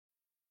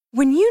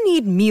When you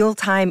need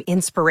mealtime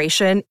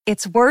inspiration,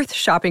 it's worth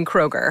shopping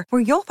Kroger,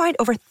 where you'll find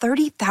over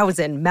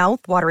 30,000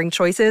 mouth-watering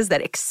choices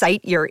that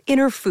excite your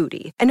inner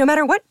foodie. And no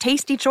matter what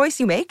tasty choice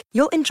you make,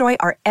 you'll enjoy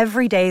our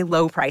everyday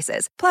low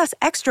prices, plus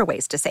extra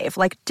ways to save,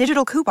 like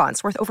digital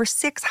coupons worth over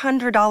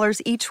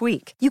 $600 each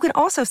week. You can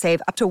also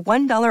save up to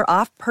 $1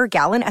 off per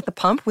gallon at the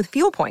pump with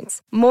fuel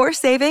points. More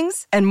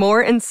savings and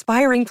more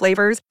inspiring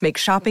flavors make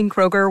shopping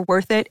Kroger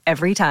worth it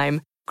every time.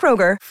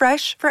 Kroger,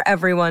 fresh for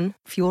everyone.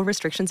 Fuel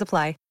restrictions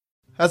apply.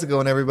 How's it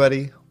going,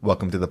 everybody?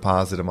 Welcome to the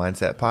Positive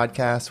Mindset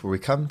Podcast, where we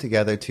come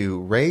together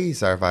to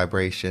raise our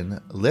vibration,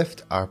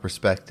 lift our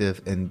perspective,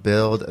 and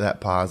build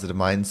that positive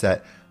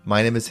mindset.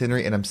 My name is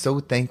Henry, and I'm so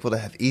thankful to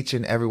have each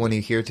and every one of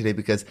you here today,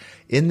 because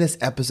in this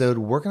episode,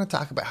 we're going to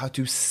talk about how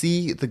to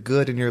see the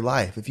good in your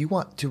life. If you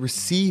want to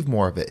receive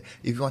more of it,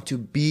 if you want to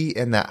be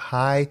in that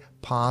high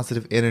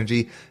positive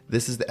energy,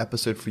 this is the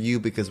episode for you,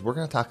 because we're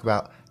going to talk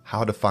about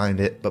how to find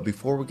it. But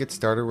before we get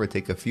started, we're going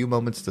to take a few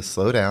moments to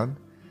slow down,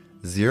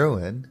 zero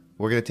in.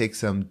 We're going to take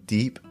some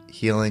deep,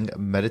 healing,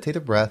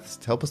 meditative breaths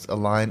to help us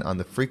align on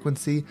the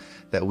frequency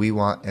that we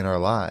want in our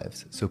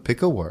lives. So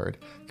pick a word.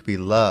 It could be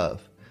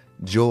love,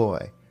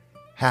 joy,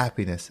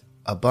 happiness,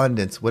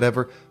 abundance,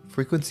 whatever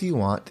frequency you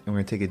want. And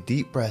we're going to take a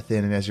deep breath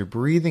in. And as you're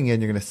breathing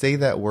in, you're going to say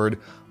that word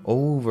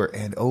over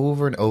and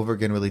over and over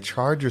again. Really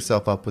charge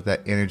yourself up with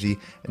that energy.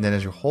 And then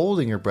as you're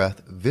holding your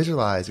breath,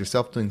 visualize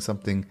yourself doing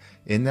something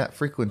in that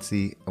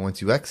frequency. And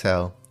once you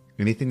exhale,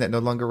 anything that no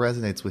longer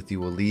resonates with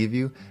you will leave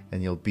you,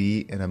 and you'll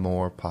be in a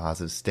more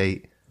positive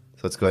state.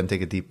 So let's go ahead and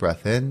take a deep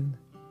breath in.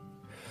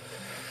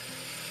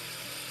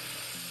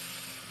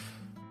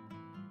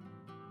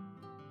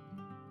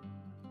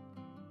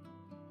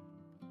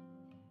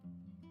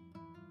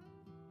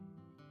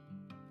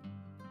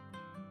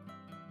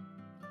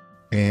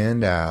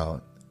 And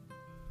out.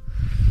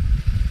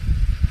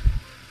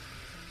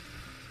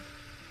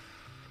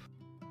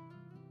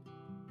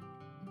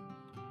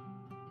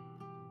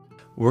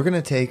 We're going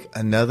to take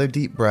another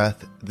deep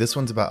breath. This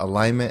one's about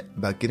alignment,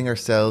 about getting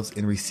ourselves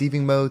in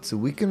receiving mode so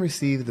we can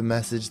receive the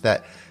message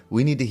that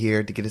we need to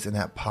hear to get us in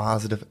that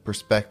positive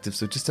perspective.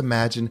 So just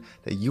imagine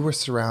that you are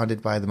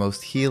surrounded by the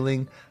most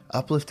healing,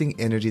 uplifting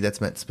energy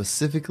that's meant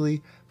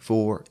specifically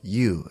for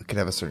you. It could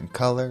have a certain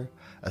color,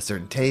 a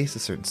certain taste, a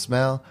certain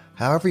smell,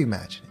 however you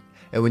imagine it.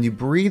 And when you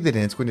breathe it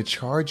in, it's going to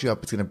charge you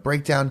up. It's going to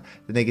break down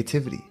the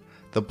negativity,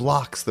 the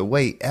blocks, the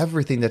weight,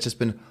 everything that's just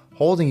been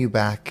holding you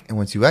back. And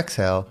once you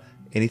exhale,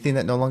 anything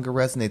that no longer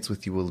resonates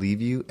with you will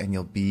leave you, and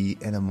you'll be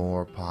in a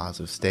more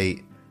positive state.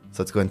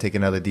 So let's go ahead and take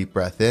another deep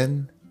breath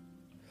in.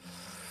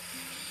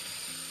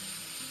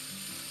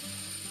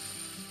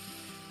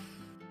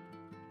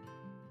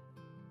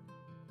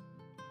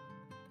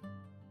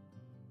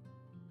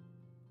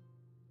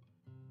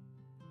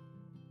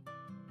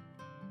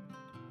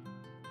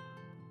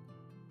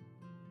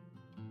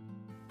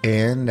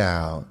 And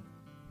out.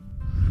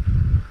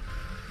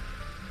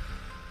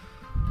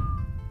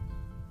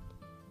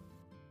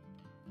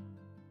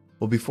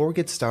 Well, before we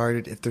get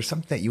started, if there's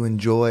something that you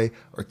enjoy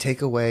or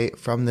take away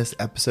from this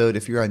episode,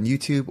 if you're on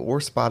YouTube or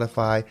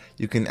Spotify,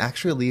 you can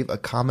actually leave a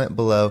comment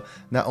below.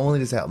 Not only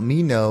does that help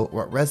me know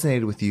what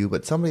resonated with you,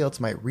 but somebody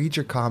else might read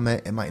your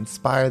comment and might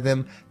inspire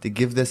them to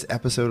give this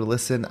episode a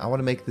listen. I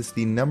want to make this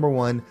the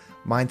 #1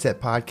 mindset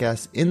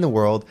podcast in the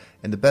world,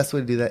 and the best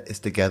way to do that is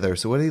together.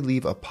 So whether you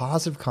leave a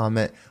positive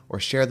comment or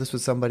share this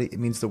with somebody, it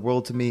means the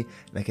world to me,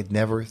 and I could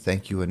never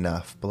thank you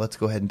enough. But let's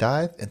go ahead and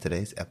dive into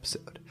today's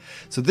episode.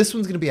 So this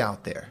one's going to be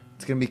out there.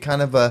 It's going to be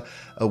kind of a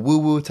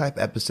woo-woo type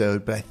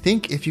episode, but I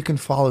think if you can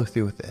follow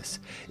through with this,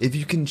 if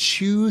you can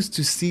choose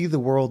to see the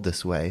world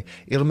this way,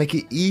 it'll make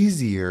it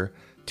easier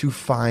to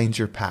find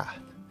your path.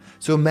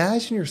 So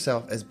imagine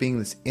yourself as being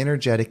this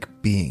energetic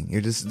being.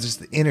 You're just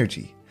the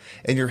energy.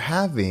 And you're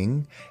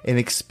having an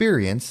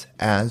experience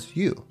as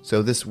you.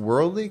 So this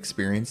worldly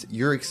experience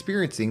you're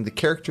experiencing, the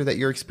character that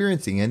you're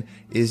experiencing in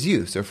is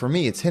you. So for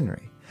me, it's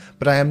Henry.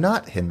 But I am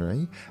not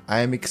Henry. I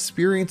am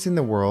experiencing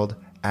the world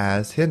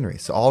as Henry.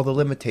 So all the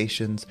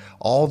limitations,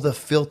 all the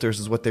filters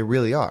is what they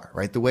really are,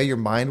 right? The way your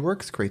mind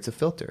works creates a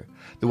filter.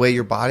 The way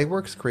your body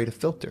works creates a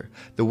filter.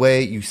 The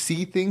way you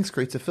see things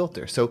creates a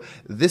filter. So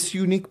this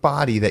unique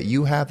body that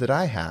you have, that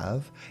I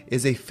have,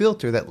 is a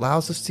filter that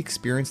allows us to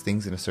experience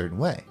things in a certain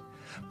way.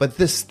 But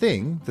this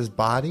thing, this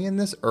body and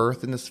this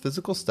earth and this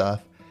physical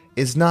stuff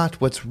is not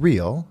what's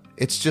real.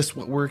 It's just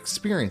what we're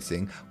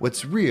experiencing.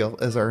 What's real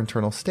is our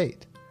internal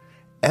state.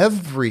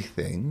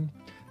 Everything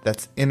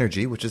that's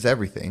energy, which is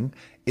everything,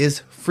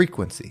 is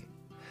frequency,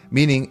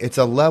 meaning it's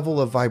a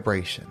level of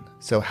vibration.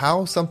 So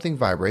how something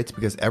vibrates,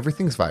 because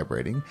everything's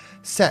vibrating,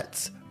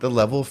 sets the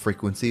level of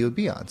frequency it would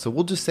be on. So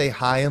we'll just say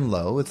high and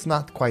low. It's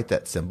not quite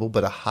that simple,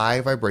 but a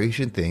high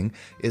vibration thing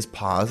is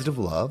positive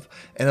love,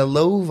 and a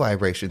low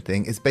vibration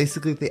thing is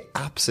basically the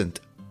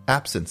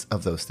absence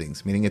of those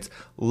things, meaning it's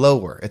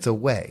lower, it's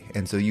away,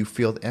 and so you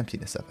feel the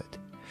emptiness of it.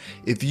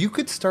 If you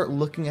could start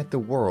looking at the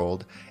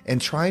world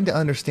and trying to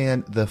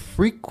understand the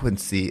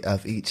frequency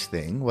of each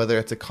thing, whether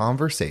it's a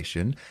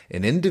conversation,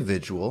 an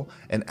individual,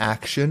 an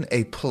action,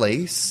 a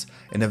place,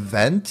 an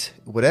event,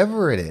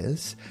 whatever it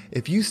is,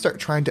 if you start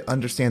trying to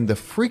understand the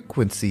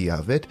frequency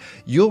of it,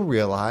 you'll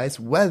realize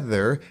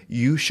whether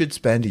you should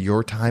spend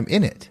your time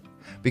in it.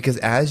 Because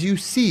as you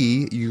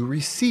see, you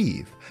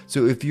receive.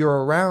 So if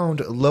you're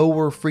around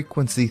lower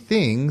frequency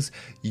things,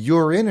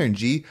 your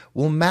energy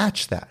will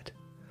match that.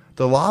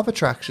 The law of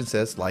attraction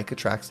says like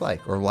attracts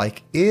like, or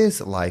like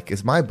is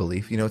my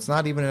belief. It's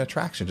not even an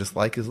attraction, just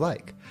like is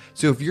like.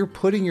 So if you're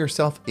putting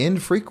yourself in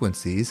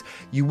frequencies,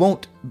 you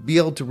won't be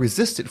able to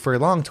resist it for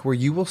long to where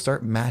you will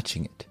start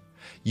matching it.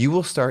 You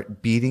will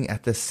start beating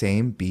at the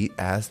same beat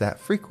as that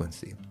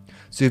frequency.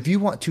 So if you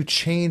want to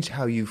change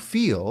how you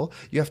feel,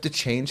 you have to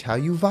change how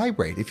you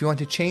vibrate. If you want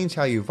to change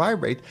how you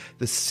vibrate,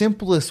 the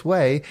simplest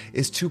way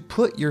is to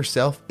put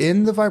yourself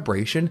in the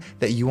vibration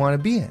that you want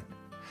to be in.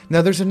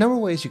 Now, there's a number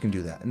of ways you can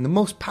do that. And the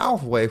most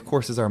powerful way, of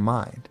course, is our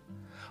mind.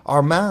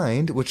 Our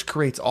mind, which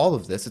creates all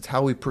of this, it's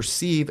how we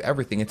perceive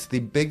everything. It's the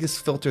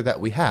biggest filter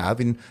that we have.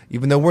 And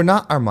even though we're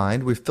not our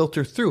mind, we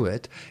filter through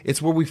it.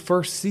 It's where we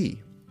first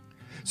see.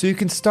 So you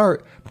can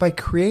start by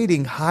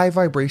creating high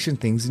vibration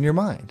things in your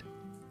mind.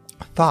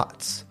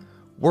 Thoughts,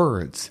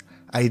 words,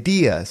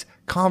 ideas,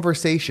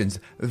 conversations,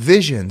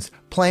 visions,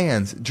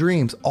 plans,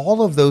 dreams,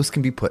 all of those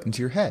can be put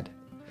into your head.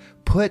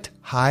 Put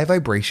high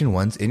vibration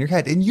ones in your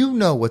head. And you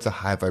know what's a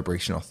high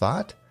vibrational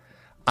thought.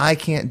 I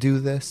can't do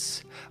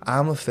this.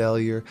 I'm a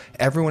failure.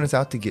 Everyone is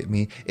out to get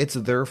me. It's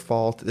their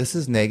fault. This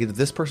is negative.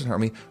 This person hurt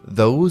me.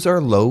 Those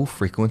are low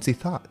frequency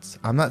thoughts.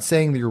 I'm not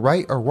saying that you're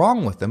right or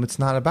wrong with them. It's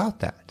not about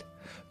that.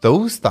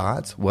 Those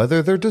thoughts,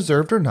 whether they're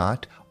deserved or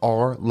not,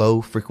 are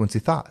low frequency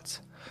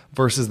thoughts.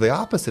 Versus the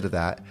opposite of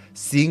that,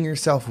 seeing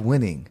yourself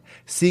winning,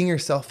 seeing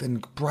yourself in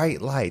bright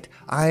light.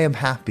 I am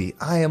happy.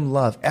 I am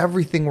loved.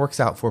 Everything works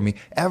out for me.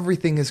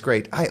 Everything is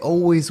great. I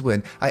always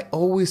win. I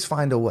always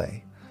find a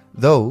way.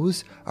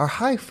 Those are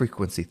high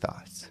frequency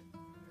thoughts.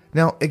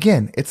 Now,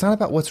 again, it's not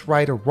about what's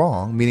right or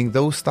wrong, meaning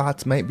those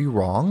thoughts might be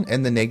wrong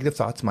and the negative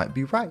thoughts might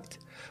be right.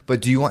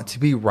 But do you want to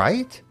be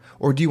right?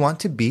 Or do you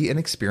want to be and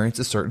experience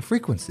a certain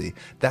frequency?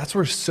 That's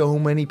where so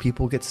many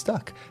people get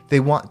stuck. They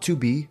want to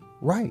be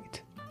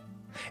right.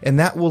 And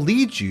that will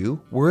lead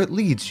you where it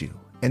leads you.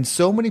 And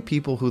so many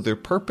people who their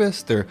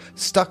purpose, they're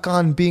stuck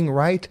on being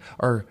right,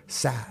 are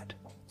sad.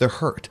 They're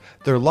hurt.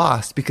 They're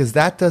lost because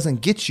that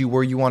doesn't get you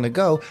where you want to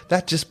go.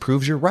 That just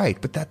proves you're right,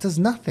 but that does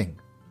nothing.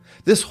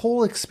 This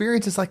whole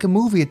experience is like a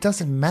movie. It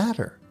doesn't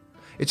matter.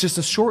 It's just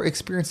a short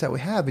experience that we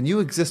have, and you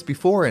exist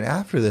before and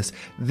after this.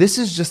 This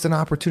is just an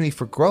opportunity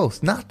for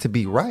growth, not to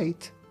be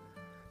right.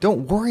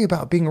 Don't worry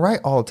about being right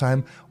all the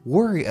time.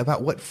 Worry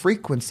about what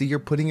frequency you're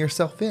putting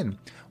yourself in,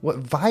 what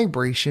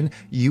vibration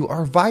you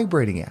are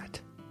vibrating at.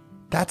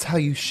 That's how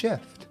you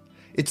shift.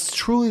 It's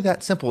truly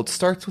that simple. It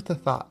starts with the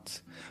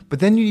thoughts. But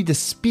then you need to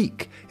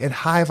speak in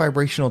high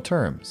vibrational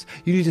terms.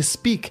 You need to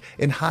speak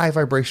in high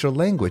vibrational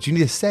language. You need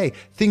to say,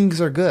 things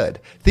are good.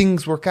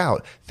 Things work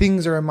out.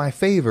 Things are in my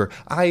favor.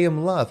 I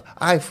am love.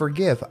 I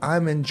forgive.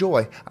 I'm in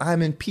joy.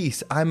 I'm in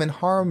peace. I'm in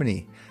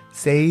harmony.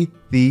 Say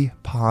the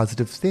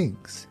positive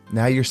things.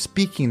 Now you're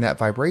speaking that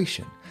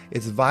vibration.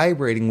 It's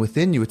vibrating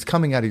within you. It's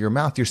coming out of your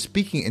mouth. You're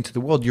speaking into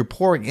the world. You're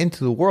pouring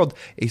into the world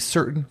a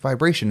certain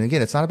vibration. And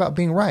again, it's not about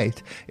being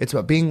right. It's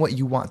about being what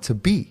you want to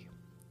be.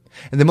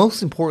 And the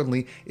most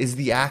importantly is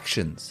the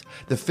actions,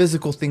 the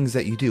physical things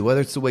that you do, whether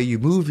it's the way you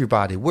move your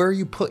body, where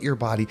you put your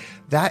body.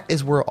 That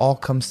is where it all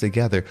comes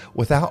together.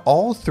 Without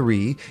all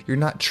three, you're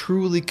not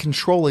truly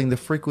controlling the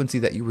frequency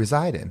that you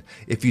reside in.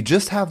 If you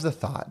just have the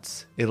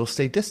thoughts, it'll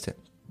stay distant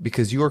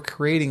because you are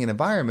creating an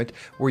environment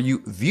where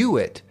you view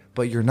it,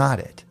 but you're not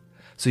it.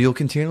 So you'll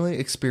continually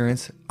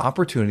experience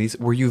opportunities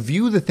where you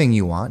view the thing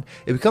you want,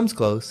 it becomes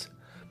close,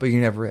 but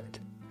you're never it.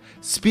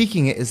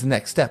 Speaking it is the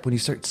next step. When you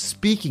start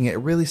speaking it, it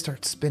really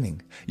starts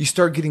spinning. You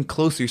start getting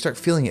closer, you start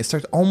feeling it, it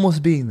starts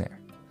almost being there.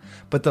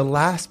 But the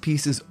last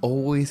piece is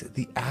always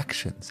the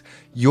actions.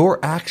 Your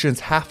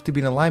actions have to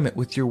be in alignment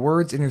with your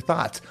words and your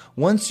thoughts.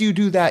 Once you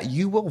do that,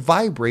 you will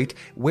vibrate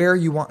where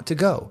you want to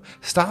go.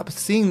 Stop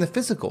seeing the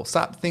physical.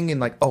 Stop thinking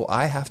like, oh,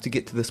 I have to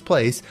get to this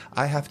place.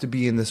 I have to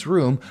be in this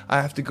room. I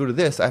have to go to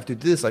this. I have to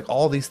do this. Like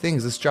all these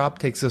things. This job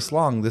takes this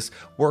long. This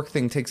work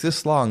thing takes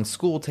this long.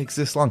 School takes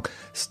this long.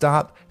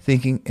 Stop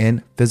thinking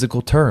in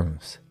physical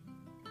terms.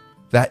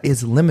 That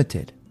is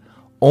limited.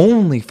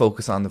 Only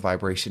focus on the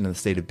vibration and the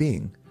state of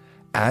being.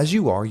 As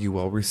you are, you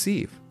will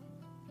receive.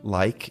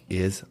 Like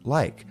is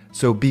like.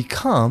 So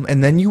become,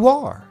 and then you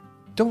are.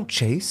 Don't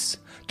chase.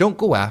 Don't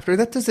go after.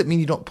 That doesn't mean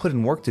you don't put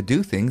in work to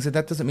do things, and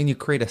that doesn't mean you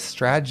create a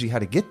strategy how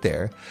to get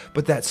there.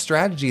 But that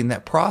strategy and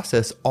that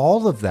process,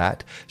 all of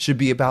that should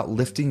be about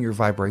lifting your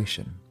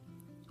vibration.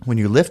 When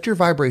you lift your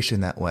vibration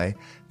that way,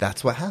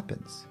 that's what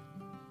happens.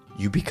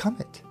 You become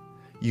it.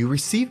 You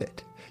receive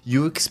it.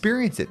 You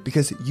experience it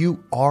because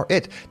you are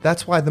it.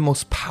 That's why the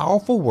most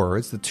powerful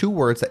words, the two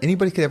words that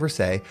anybody could ever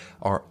say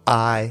are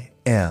I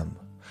am.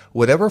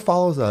 Whatever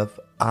follows of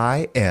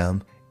I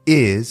am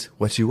is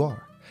what you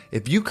are.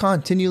 If you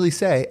continually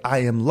say, I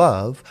am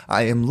love,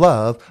 I am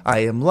love, I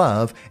am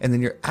love, and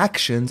then your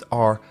actions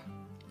are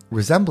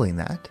resembling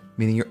that,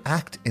 meaning you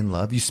act in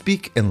love, you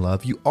speak in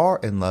love, you are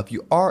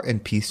in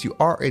peace, you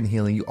are in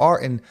healing, you are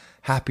in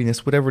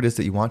happiness, whatever it is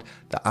that you want,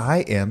 the I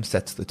am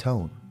sets the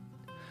tone.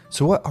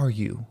 So what are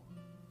you?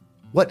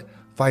 What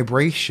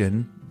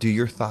vibration do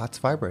your thoughts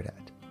vibrate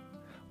at?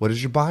 What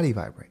does your body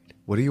vibrate?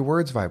 What do your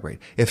words vibrate?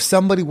 If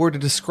somebody were to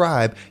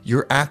describe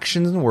your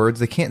actions and words,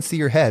 they can't see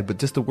your head, but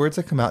just the words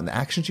that come out and the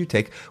actions you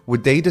take,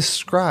 would they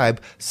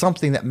describe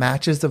something that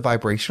matches the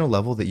vibrational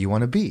level that you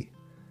want to be?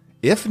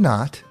 If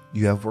not,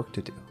 you have work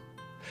to do.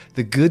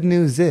 The good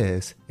news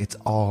is it's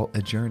all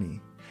a journey.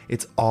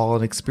 It's all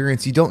an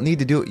experience. You don't need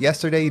to do it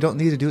yesterday. You don't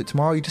need to do it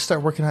tomorrow. You just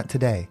start working on it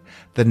today.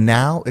 The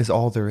now is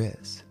all there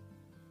is.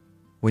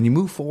 When you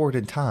move forward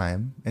in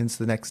time and it's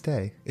the next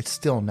day, it's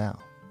still now.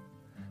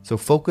 So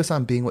focus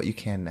on being what you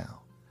can now.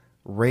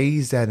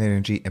 Raise that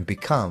energy and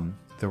become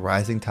the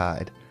rising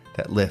tide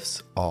that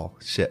lifts all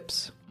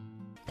ships.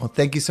 Well,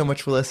 thank you so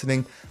much for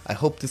listening. I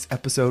hope this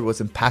episode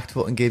was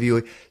impactful and gave you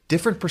a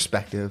different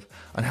perspective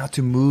on how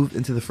to move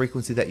into the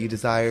frequency that you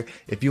desire.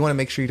 If you want to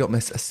make sure you don't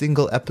miss a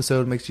single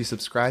episode, make sure you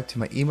subscribe to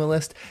my email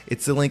list.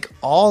 It's the link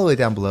all the way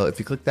down below. If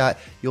you click that,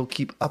 you'll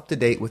keep up to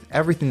date with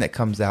everything that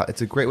comes out.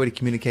 It's a great way to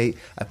communicate.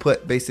 I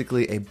put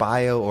basically a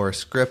bio or a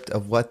script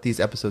of what these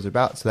episodes are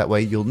about, so that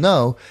way you'll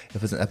know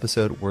if it's an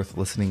episode worth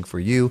listening for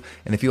you.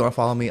 And if you want to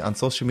follow me on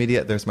social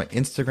media, there's my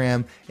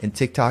Instagram and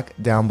TikTok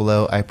down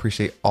below. I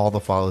appreciate all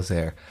the follows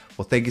there.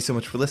 Well, thank you so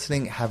much for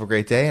listening. Have a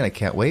great day, and I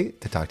can't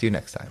wait to talk to you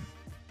next time.